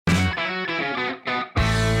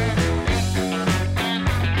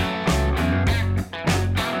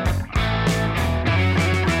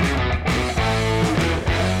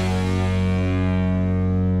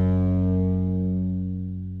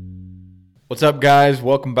What's up, guys?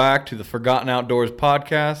 Welcome back to the Forgotten Outdoors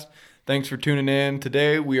podcast. Thanks for tuning in.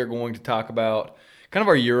 Today, we are going to talk about kind of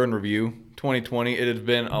our year in review, 2020. It has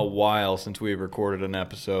been a while since we've recorded an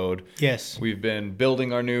episode. Yes. We've been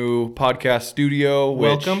building our new podcast studio,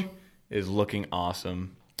 which Welcome. is looking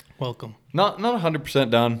awesome. Welcome. Not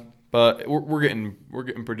 100% done, but we're getting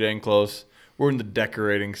pretty dang close. We're in the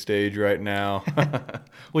decorating stage right now,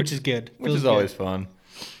 Which is good. which is always fun.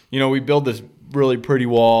 You know, we built this really pretty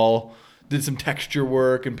wall, did some texture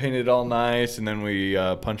work and painted it all nice, and then we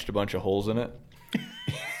punched a bunch of holes in it.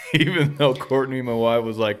 Even though Courtney, my wife,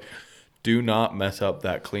 was like, do not mess up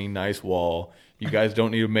that clean, nice wall. You guys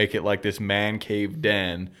don't need to make it like this man cave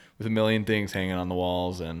den with a million things hanging on the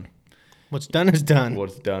walls. And What's done is done.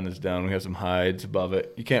 what's done is done. We have some hides above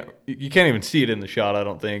it. You can't even see it in the shot, I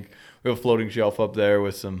don't think. We have a floating shelf up there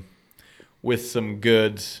with some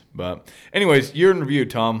goods. But anyways, year in review,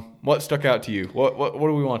 Tom. What stuck out to you? What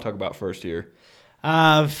do we want to talk about first here?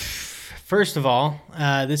 First of all,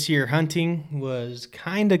 this year hunting was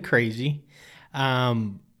kind of crazy.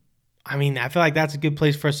 I feel like that's a good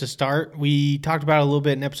place for us to start. We talked about it a little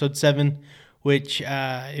bit in episode 7, which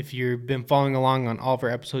if you've been following along on all of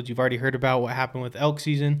our episodes, you've already heard about what happened with elk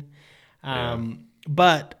season.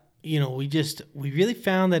 But, you know, we really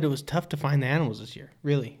found that it was tough to find the animals this year,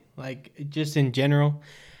 really. Like, just in general.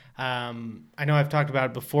 I know I've talked about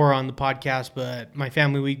it before on the podcast, but my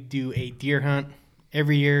family, we do a deer hunt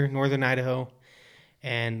every year, northern Idaho,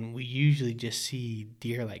 and we usually just see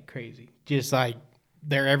deer like crazy. Just like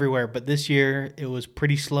they're everywhere. But this year, it was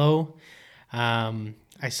pretty slow. I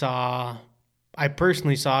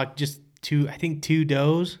personally saw just two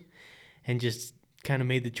does, and just kind of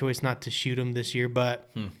made the choice not to shoot them this year.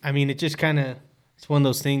 But, it's one of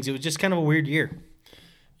those things. It was just kind of a weird year.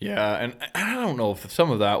 Yeah, and I don't know if some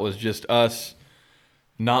of that was just us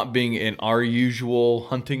not being in our usual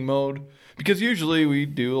hunting mode, because usually we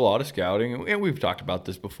do a lot of scouting, and we've talked about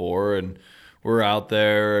this before, and we're out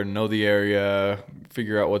there and know the area,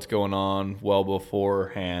 figure out what's going on well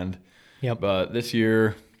beforehand. Yep. But this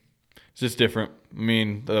year, it's just different. I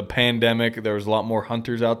mean, the pandemic, there was a lot more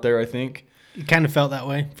hunters out there, I think. It kind of felt that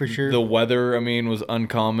way, for sure. The weather, was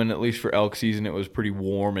uncommon, at least for elk season. It was pretty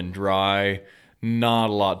warm and dry. Not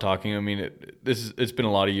a lot talking. It's been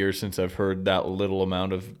a lot of years since I've heard that little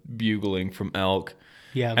amount of bugling from elk.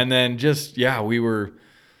 Yeah. And then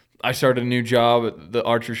I started a new job at the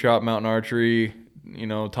archer shop, Mountain Archery. You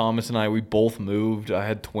know, Thomas and I, we both moved. I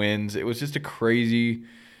had twins. It was just a crazy,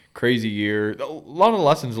 crazy year. A lot of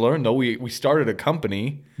lessons learned, though. We started a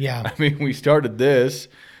company. Yeah. We started this.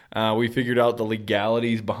 We figured out the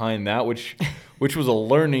legalities behind that, which was a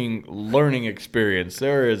learning experience.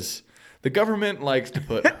 The government likes to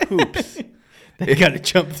put hoops. They got to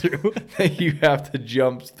jump through. You have to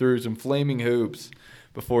jump through some flaming hoops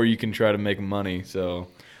before you can try to make money. So,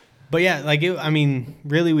 but yeah,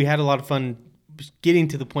 really, we had a lot of fun getting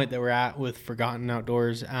to the point that we're at with Forgotten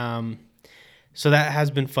Outdoors. So that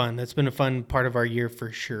has been fun. That's been a fun part of our year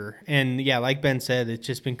for sure. And yeah, like Ben said, it's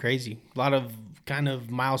just been crazy. A lot of kind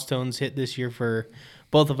of milestones hit this year for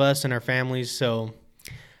both of us and our families. So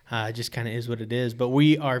it just kind of is what it is. But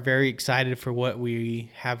we are very excited for what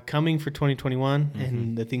we have coming for 2021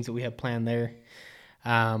 and the things that we have planned there.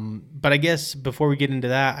 But I guess before we get into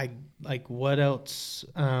that, what else,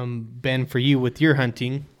 Ben, for you with your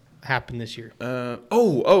hunting happened this year?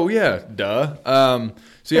 Yeah, duh.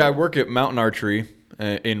 I work at Mountain Archery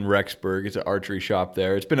in Rexburg. It's an archery shop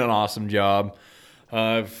there. It's been an awesome job.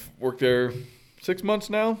 I've worked there 6 months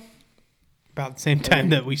now. About the same time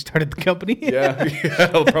that we started the company. yeah,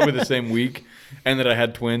 probably the same week, and that I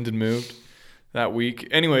had twins and moved that week.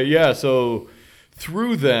 Anyway, yeah, so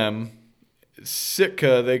through them,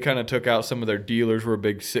 Sitka, they kind of took out some of their dealers. We're a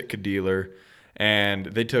big Sitka dealer, and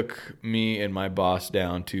they took me and my boss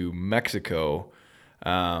down to Mexico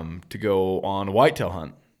to go on a whitetail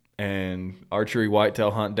hunt, and archery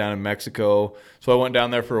whitetail hunt down in Mexico. So I went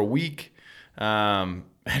down there for a week, and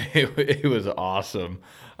it was awesome.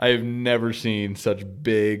 I have never seen such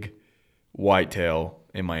big whitetail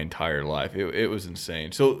in my entire life. It was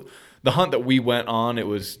insane. So the hunt that we went on, it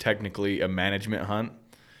was technically a management hunt.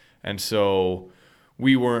 And so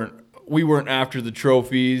we weren't after the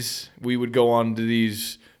trophies. We would go on to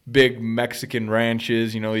these big Mexican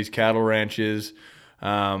ranches, these cattle ranches,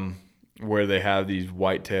 where they have these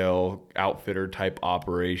whitetail outfitter type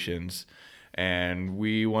operations. And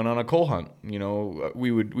we went on a cull hunt.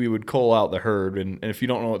 We would cull out the herd, and if you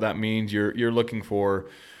don't know what that means, you're looking for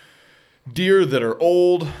deer that are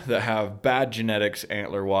old, that have bad genetics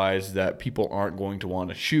antler wise, that people aren't going to want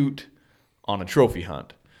to shoot on a trophy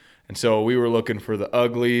hunt. And so we were looking for the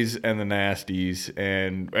uglies and the nasties,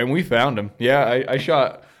 and we found them. Yeah, I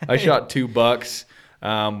shot 2 bucks.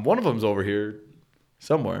 One of them's over here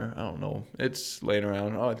somewhere. I don't know. It's laying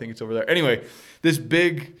around. Oh, I think it's over there. Anyway, this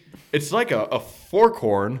big, it's like a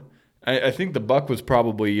forkhorn. I think the buck was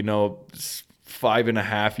probably,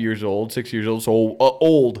 5.5 years old, 6 years old. So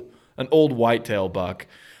an old whitetail buck,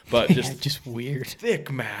 but just weird. Thick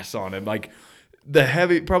mass on him. Like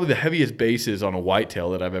probably the heaviest bases on a whitetail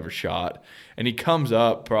that I've ever shot. And he comes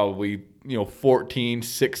up probably, 14,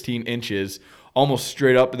 16 inches, almost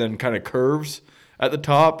straight up, and then kind of curves at the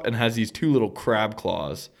top and has these 2 little crab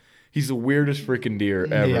claws. He's the weirdest freaking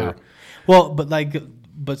deer ever. Yeah. Well, but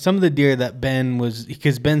some of the deer that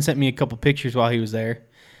because Ben sent me a couple pictures while he was there.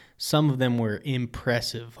 Some of them were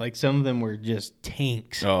impressive. Like some of them were just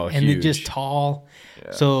tanks. Oh, and huge. They're just tall.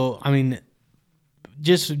 Yeah. So, I mean,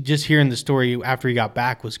 just hearing the story after he got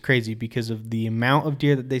back was crazy because of the amount of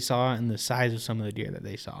deer that they saw and the size of some of the deer that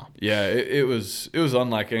they saw. Yeah, it was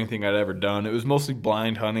unlike anything I'd ever done. It was mostly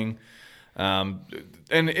blind hunting. And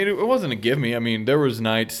it wasn't a give me. I mean, there was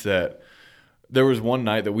one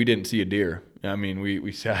night that we didn't see a deer. I mean,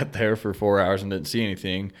 we sat there for 4 hours and didn't see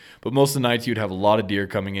anything. But most of the nights you'd have a lot of deer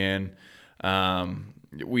coming in. The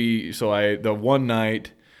one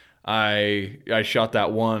night I shot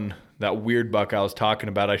that weird buck I was talking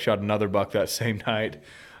about. I shot another buck that same night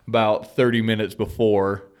about 30 minutes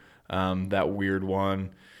before that weird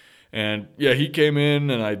one. And yeah, he came in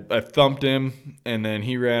and I thumped him, and then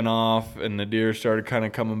he ran off, and the deer started kind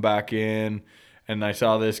of coming back in, and I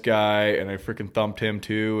saw this guy and I freaking thumped him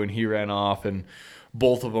too, and he ran off, and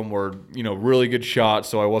both of them were, really good shots.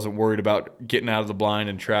 So I wasn't worried about getting out of the blind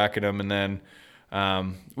and tracking them. And then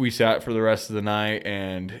we sat for the rest of the night,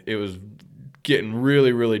 and it was getting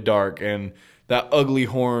really, really dark, and that ugly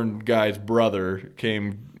horn guy's brother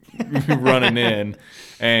came running in,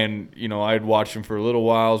 and I'd watched him for a little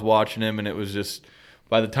while. I was watching him, and it was just,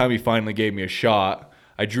 by the time he finally gave me a shot,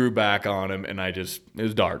 I drew back on him, and it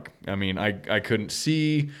was dark. I mean, I couldn't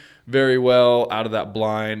see very well out of that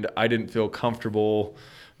blind. I didn't feel comfortable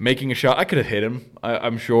making a shot. I could have hit him,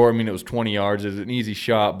 I'm sure. I mean, it was 20 yards. It was an easy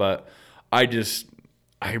shot, but I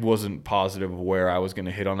wasn't positive of where I was going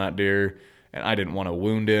to hit on that deer, and I didn't want to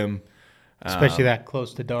wound him. Especially that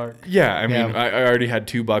close to dark. Yeah, I mean, I already had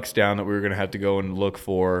 2 bucks down that we were going to have to go and look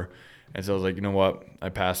for. And so I was like, you know what? I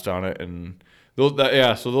passed on it. And so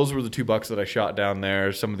those were the 2 bucks that I shot down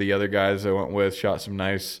there. Some of the other guys I went with shot some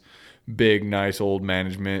nice old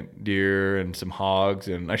management deer and some hogs.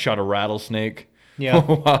 And I shot a rattlesnake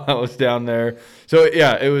while I was down there. So,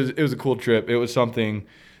 yeah, it was a cool trip. It was something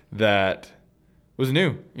that was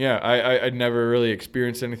new. Yeah, I'd never really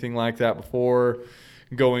experienced anything like that before.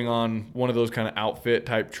 Going on one of those kind of outfit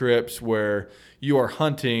type trips where you are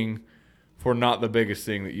hunting for not the biggest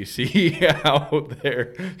thing that you see out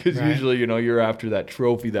there, because usually you're after that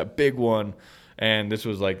trophy, that big one, and this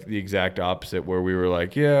was like the exact opposite, where we were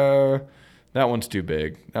like, yeah, that one's too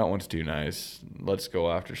big, that one's too nice, let's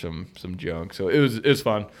go after some junk. So it was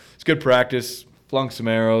fun. It's good practice. Flung some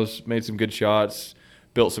arrows, made some good shots,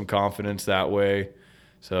 built some confidence that way.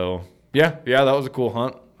 So yeah, that was a cool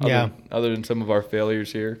hunt. Other than some of our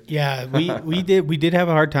failures here. Yeah, we did have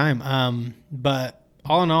a hard time. But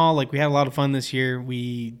all in all, like, we had a lot of fun this year.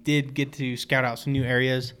 We did get to scout out some new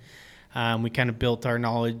areas. We kind of built our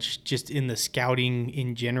knowledge just in the scouting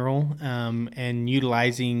in general, and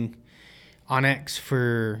utilizing onX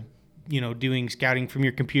for, doing scouting from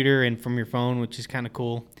your computer and from your phone, which is kind of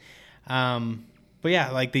cool. But yeah,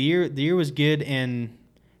 like the year was good, and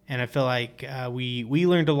I feel like we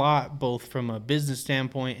learned a lot, both from a business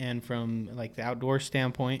standpoint and from like the outdoor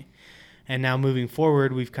standpoint. And now moving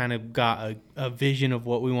forward, we've kind of got a vision of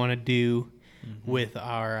what we want to do with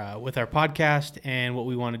our podcast, and what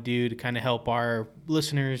we want to do to kind of help our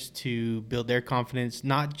listeners to build their confidence,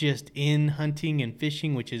 not just in hunting and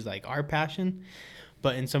fishing, which is like our passion,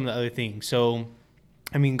 but in some of the other things. So,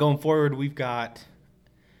 I mean, going forward, we've got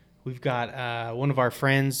one of our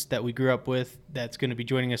friends that we grew up with that's going to be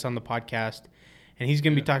joining us on the podcast, and he's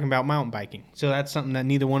going to be talking about mountain biking. So that's something that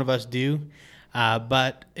neither one of us do,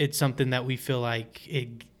 but it's something that we feel like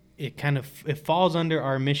it falls under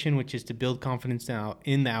our mission, which is to build confidence now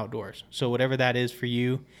in the outdoors. So whatever that is for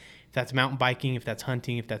you, if that's mountain biking, if that's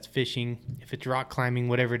hunting, if that's fishing, if it's rock climbing,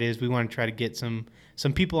 whatever it is, we want to try to get some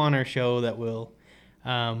people on our show that will,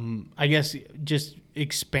 I guess, just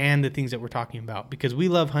expand the things that we're talking about, because we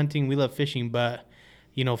love hunting, we love fishing, but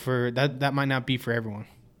for that might not be for everyone.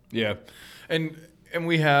 Yeah. And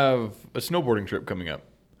we have a snowboarding trip coming up.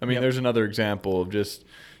 I mean, There's another example of just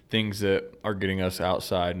things that are getting us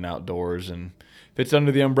outside and outdoors, and if it's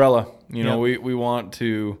under the umbrella, we want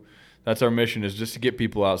to That's our mission, is just to get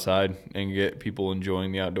people outside and get people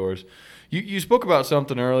enjoying the outdoors. You spoke about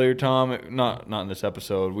something earlier, Tom, not in this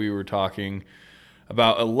episode. We were talking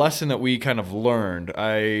about a lesson that we kind of learned.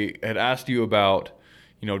 I had asked you about,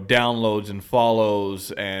 downloads and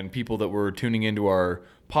follows and people that were tuning into our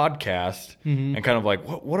podcast, and kind of like,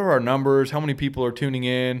 what are our numbers? How many people are tuning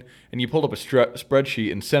in? And you pulled up a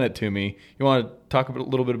spreadsheet and sent it to me. You want to talk a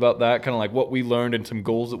little bit about that, kind of like what we learned and some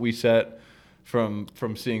goals that we set from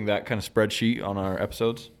seeing that kind of spreadsheet on our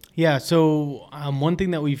episodes? Yeah. So one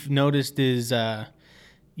thing that we've noticed is, when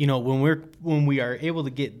we are able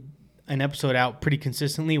to get an episode out pretty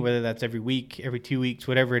consistently, whether that's every week, every 2 weeks,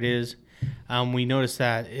 whatever it is, we notice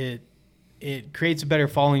that it creates a better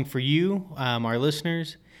following for you, our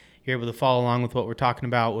listeners. You're able to follow along with what we're talking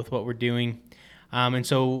about, with what we're doing. And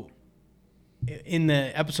so in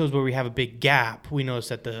the episodes where we have a big gap, we notice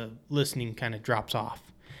that the listening kind of drops off.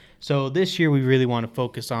 So this year we really want to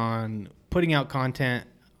focus on putting out content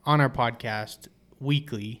on our podcast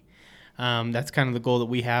weekly. That's kind of the goal that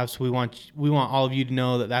we have. So we want all of you to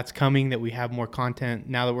know that that's coming, that we have more content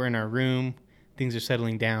now that we're in our room, things are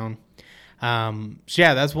settling down.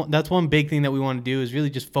 That's one big thing that we want to do, is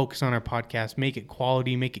really just focus on our podcast, make it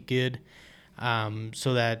quality, make it good,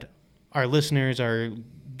 so that our listeners are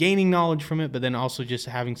gaining knowledge from it, but then also just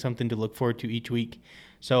having something to look forward to each week.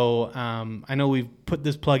 So I know we've put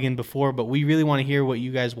this plug in before, but we really want to hear what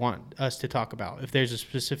you guys want us to talk about. If there's a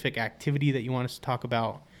specific activity that you want us to talk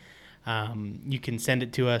about, you can send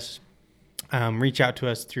it to us, reach out to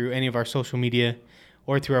us through any of our social media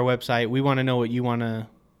or through our website. We want to know what you want to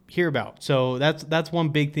hear about. So that's one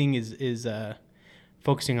big thing is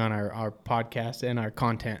focusing on our podcast and our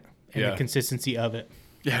content and the consistency of it.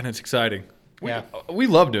 Yeah, and it's exciting. We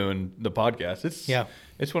love doing the podcast.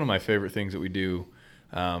 It's one of my favorite things that we do.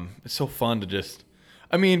 It's so fun to just,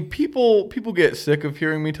 people get sick of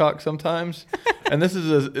hearing me talk sometimes. And this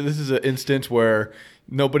is an instance where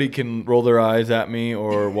nobody can roll their eyes at me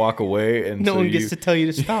or walk away, and no one gets to tell you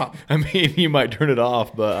to stop. You might turn it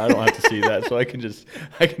off, but I don't have to see that, so I can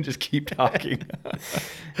just keep talking.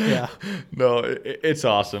 Yeah. No, it's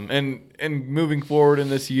awesome. And moving forward in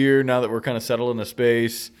this year, now that we're kind of settled in the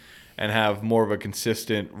space and have more of a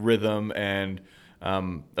consistent rhythm and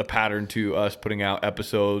a pattern to us putting out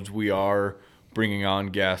episodes, we are bringing on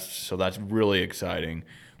guests, so that's really exciting.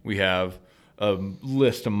 We have a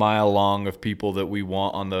list a mile long of people that we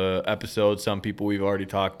want on the episode. Some people we've already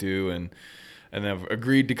talked to and have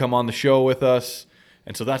agreed to come on the show with us.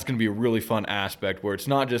 And so that's going to be a really fun aspect where it's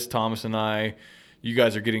not just Thomas and I. You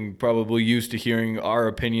guys are getting probably used to hearing our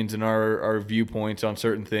opinions and our viewpoints on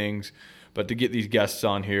certain things. But to get these guests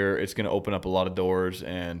on here, it's going to open up a lot of doors.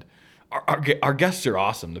 And our guests are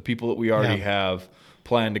awesome. The people that we already have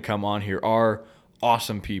planned to come on here are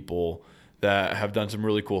awesome people that have done some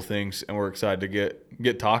really cool things, and we're excited to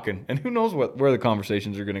get talking. And who knows where the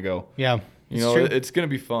conversations are going to go. Yeah, it's going to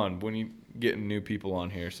be fun when you get new people on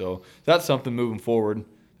here. So that's something moving forward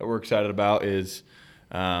that we're excited about is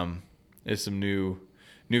some new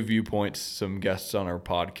viewpoints, some guests on our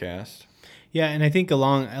podcast. Yeah, and I think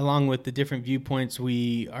along with the different viewpoints,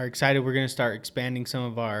 we are excited. We're going to start expanding some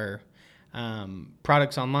of our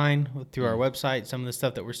products online through our website, some of the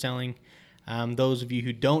stuff that we're selling. Those of you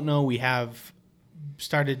who don't know, we have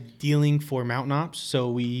started dealing for Mountain Ops,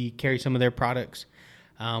 so we carry some of their products.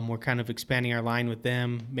 We're kind of expanding our line with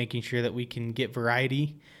them, making sure that we can get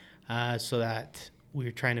variety, so that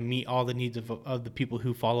we're trying to meet all the needs of the people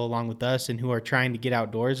who follow along with us and who are trying to get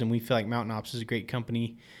outdoors. And we feel like Mountain Ops is a great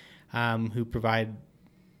company who provide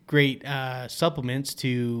great supplements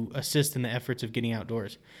to assist in the efforts of getting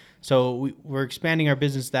outdoors. So we're expanding our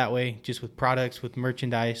business that way, just with products, with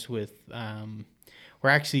merchandise, with we're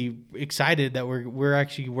actually excited that we're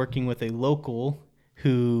actually working with a local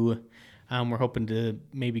who we're hoping to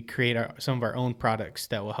maybe create some of our own products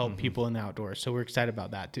that will help people in the outdoors. So we're excited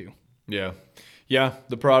about that too. Yeah,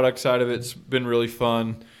 the product side of it's been really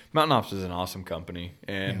fun. Mountain Ops is an awesome company,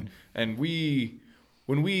 and when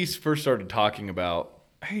we first started talking about,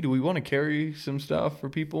 hey, do we want to carry some stuff for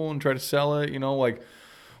people and try to sell it?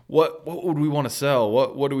 What would we want to sell?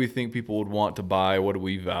 What do we think people would want to buy? What do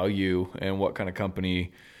we value? And what kind of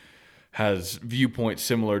company has viewpoints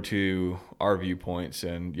similar to our viewpoints?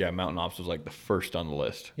 And Mountain Ops was like the first on the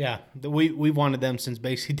list. Yeah, we wanted them since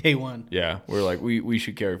basically day one. Yeah, we're like, we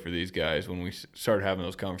should carry for these guys when we started having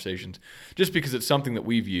those conversations, just because it's something that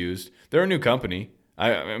we've used. They're a new company.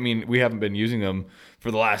 I mean, we haven't been using them for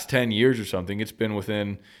the last 10 years or something. It's been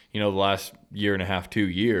within, the last year and a half, 2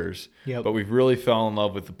 years. Yep. But we've really fell in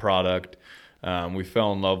love with the product. We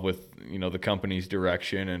fell in love with, the company's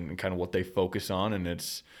direction and kind of what they focus on. And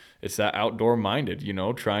it's it's that outdoor minded,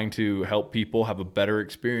 trying to help people have a better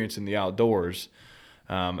experience in the outdoors.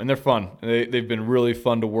 And they're fun. They've been really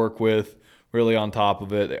fun to work with, really on top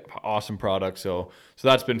of it. They have awesome products. So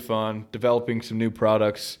that's been fun. Developing some new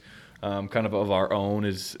products kind of our own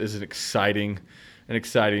is an exciting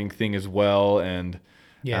thing as well. And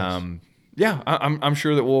Yes. I'm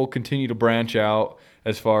sure that we'll continue to branch out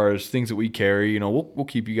as far as things that we carry. We'll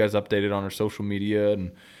keep you guys updated on our social media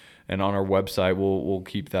and on our website. We'll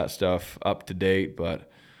keep that stuff up to date. But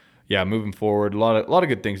yeah, moving forward, a lot of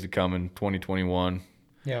good things to come in 2021.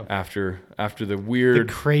 Yeah. After the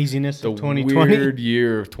craziness of 2020. weird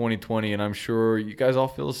year of 2020, and I'm sure you guys all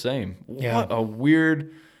feel the same. Yeah. What a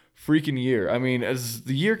weird freaking year. I mean, as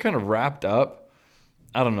the year kind of wrapped up,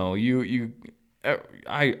 I don't know.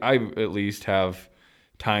 I at least have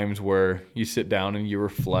times where you sit down and you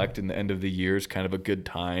reflect, and the end of the year is kind of a good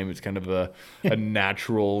time. It's kind of a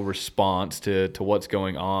natural response to what's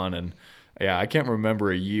going on. And yeah, I can't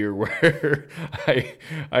remember a year where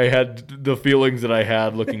I had the feelings that I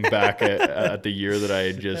had looking back at the year that I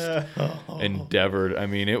had just endeavored. I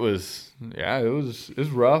mean, it was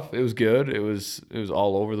rough. It was good. It was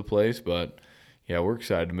all over the place, but yeah, we're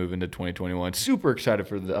excited to move into 2021. Super excited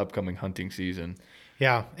for the upcoming hunting season.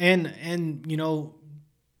 Yeah. And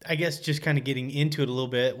I guess just kind of getting into it a little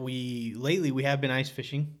bit, lately we have been ice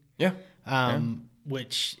fishing. Yeah.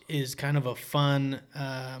 Which is kind of a fun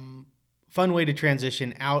way to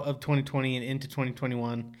transition out of 2020 and into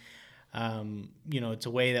 2021. It's a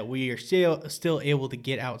way that we are still able to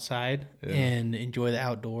get outside and enjoy the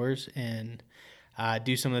outdoors and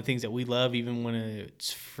do some of the things that we love, even when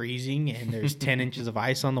it's freezing and there's 10 inches of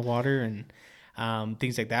ice on the water and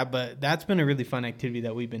things like that. But that's been a really fun activity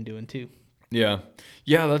that we've been doing too. Yeah.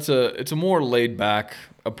 It's a more laid back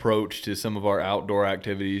approach to some of our outdoor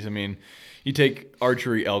activities. I mean, you take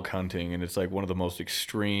archery elk hunting, and it's like one of the most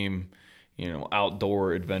extreme,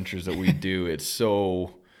 outdoor adventures that we do. It's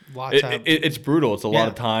so it's brutal. It's a lot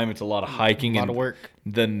of time. It's a lot of hiking, a lot of work.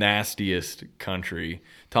 The nastiest country.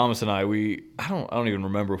 Thomas and I don't even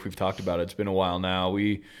remember if we've talked about it. It's been a while now.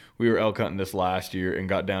 We were elk hunting this last year and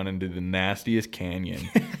got down into the nastiest canyon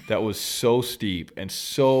that was so steep and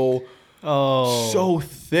so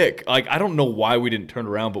thick. Like, I don't know why we didn't turn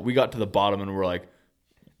around, but we got to the bottom and we're like,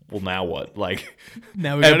 well, now what? Like,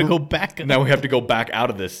 now we got to go back. Now we have to go back out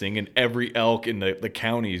of this thing, and every elk in the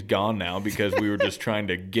county is gone now because we were just trying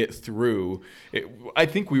to get through. I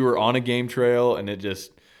think we were on a game trail, and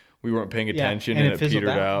we weren't paying attention, and it petered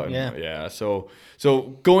out. And,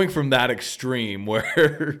 So going from that extreme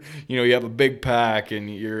where you have a big pack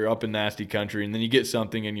and you're up in nasty country, and then you get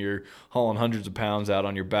something and you're hauling hundreds of pounds out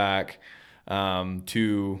on your back,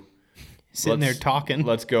 to sitting there talking.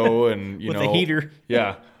 Let's go and with a heater.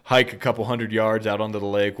 Yeah. Hike a couple 100 yards out onto the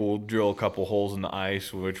lake. We'll drill a couple holes in the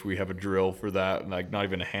ice, which we have a drill for that, like not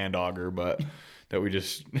even a hand auger, but that we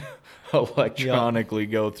just electronically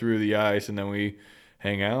go through the ice, and then we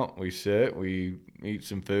hang out, we sit, we eat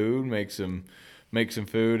some food, make some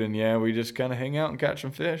food, and we just kind of hang out and catch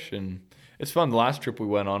some fish, and it's fun. The last trip we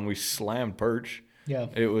went on, we slammed perch. Yeah,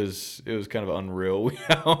 it was kind of unreal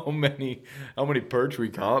how many perch we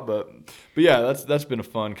caught, but yeah, that's been a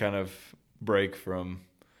fun kind of break from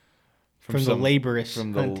the laborious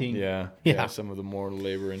hunting. Some of the more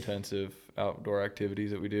labor-intensive outdoor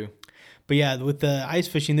activities that we do. But yeah, with the ice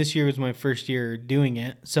fishing, this year was my first year doing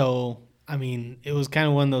it. So, I mean, it was kind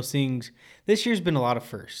of one of those things. This year's been a lot of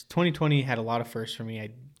firsts. 2020 had a lot of firsts for me.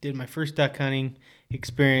 I did my first duck hunting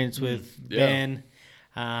experience with Ben.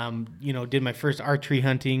 Did my first archery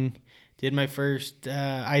hunting. Did my first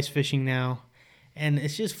ice fishing now. And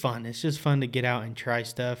it's just fun. It's just fun to get out and try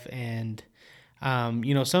stuff. And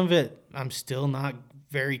some of it I'm still not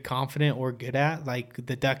very confident or good at, like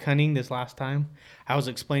the duck hunting this last time. I was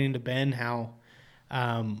explaining to Ben how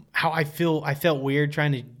I felt weird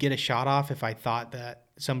trying to get a shot off if I thought that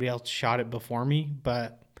somebody else shot it before me,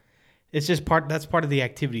 but it's just that's part of the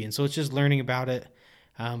activity. And so it's just learning about it,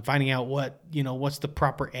 finding out what's the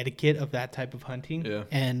proper etiquette of that type of hunting. Yeah.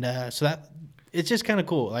 And so that it's just kind of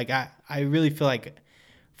cool. Like I really feel like,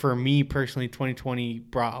 for me personally, 2020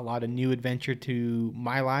 brought a lot of new adventure to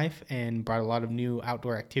my life and brought a lot of new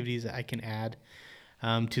outdoor activities that I can add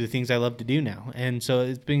to the things I love to do now. And so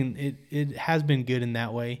it has been good in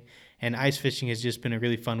that way. And ice fishing has just been a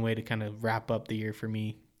really fun way to kind of wrap up the year for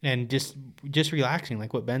me, and just relaxing,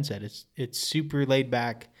 like what Ben said. It's super laid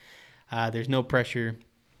back. There's no pressure,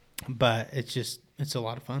 but it's a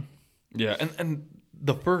lot of fun. Yeah, and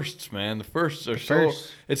the firsts, man. The firsts are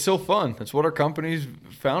it's so fun. That's what our company's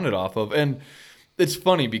founded off of. And it's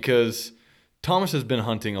funny because Thomas has been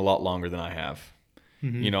hunting a lot longer than I have.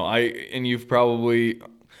 Mm-hmm. You've probably,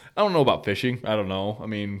 I don't know about fishing. I don't know. I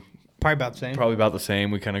mean, Probably about the same. probably about the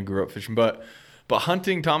same. We kind of grew up fishing, but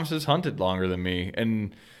hunting, Thomas has hunted longer than me.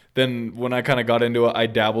 And then when I kind of got into it, I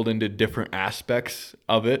dabbled into different aspects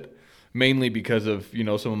of it, mainly because of, you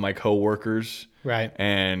know, some of my coworkers Right.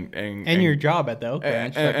 and your job at the Oak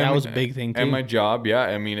Ranch. Like, that was a big thing, too. And my job, yeah.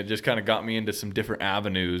 I mean, it just kind of got me into some different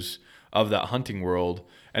avenues of that hunting world.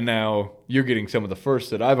 And now you're getting some of the firsts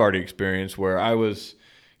that I've already experienced, where I was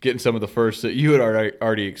getting some of the firsts that you had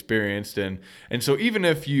already experienced. And so even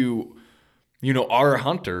if you know, are a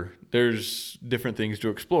hunter, there's different things to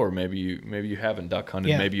explore. Maybe you haven't duck hunted.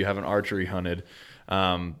 Yeah. Maybe you haven't archery hunted.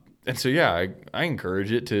 And so, yeah, I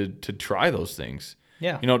encourage it to try those things.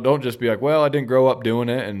 Yeah. You know, don't just be like, well, I didn't grow up doing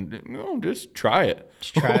it, and no, just try it.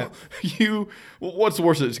 Just try it. What's the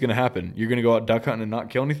worst that's going to happen? You're going to go out duck hunting and not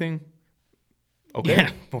kill anything? Okay.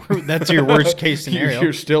 Yeah. That's your worst case scenario.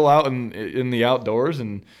 You're still out in the outdoors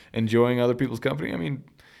and enjoying other people's company. I mean,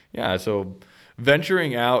 yeah, so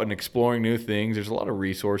venturing out and exploring new things, there's a lot of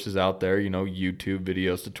resources out there, you know, YouTube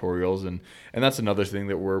videos, tutorials, and that's another thing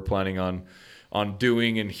that we're planning on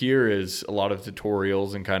doing in here is a lot of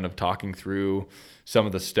tutorials and kind of talking through some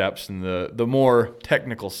of the steps and the more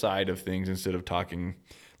technical side of things, instead of talking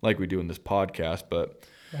like we do in this podcast, but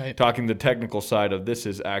Right. talking the technical side of this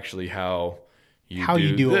is actually how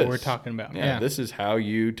you do what this. we're talking about. Yeah, Yeah. this is how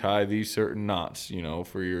you tie these certain knots, you know,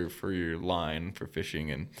 for your line for fishing.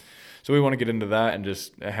 And so we want to get into that and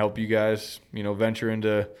just help you guys, you know, venture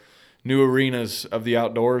into new arenas of the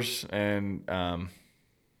outdoors. And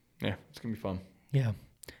yeah, it's gonna be fun. Yeah.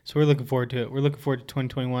 So we're looking forward to it. We're looking forward to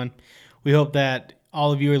 2021. We hope that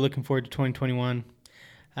all of you are looking forward to 2021.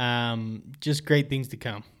 Just great things to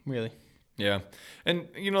come, really. Yeah, and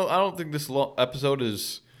you know, I don't think this episode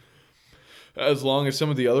is as long as some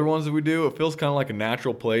of the other ones that we do. It feels kind of like a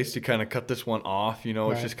natural place to kind of cut this one off. You know,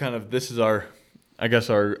 Right. It's just kind of, this is our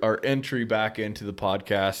entry back into the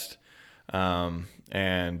podcast, and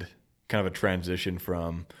kind of a transition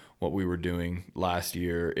from what we were doing last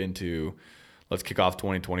year into let's kick off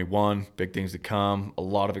 2021. Big things to come, a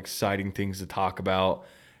lot of exciting things to talk about.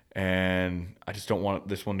 And I just don't want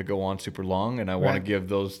this one to go on super long, and I want to Right. give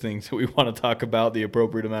those things that we want to talk about the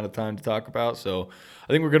appropriate amount of time to talk about. So I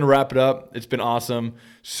think we're going to wrap it up. It's been awesome.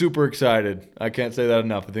 Super excited. I can't say that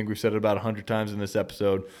enough. I think we've said it about 100 times in this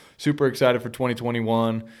episode. Super excited for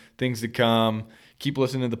 2021, things to come. Keep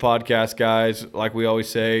listening to the podcast, guys. Like we always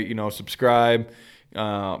say, you know, subscribe,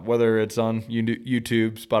 whether it's on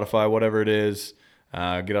YouTube, Spotify, whatever it is.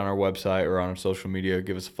 Get on our website or on our social media.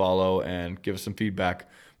 Give us a follow and give us some feedback.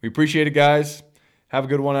 We appreciate it, guys. Have a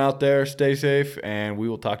good one out there. Stay safe, and we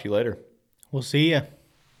will talk to you later. We'll see ya.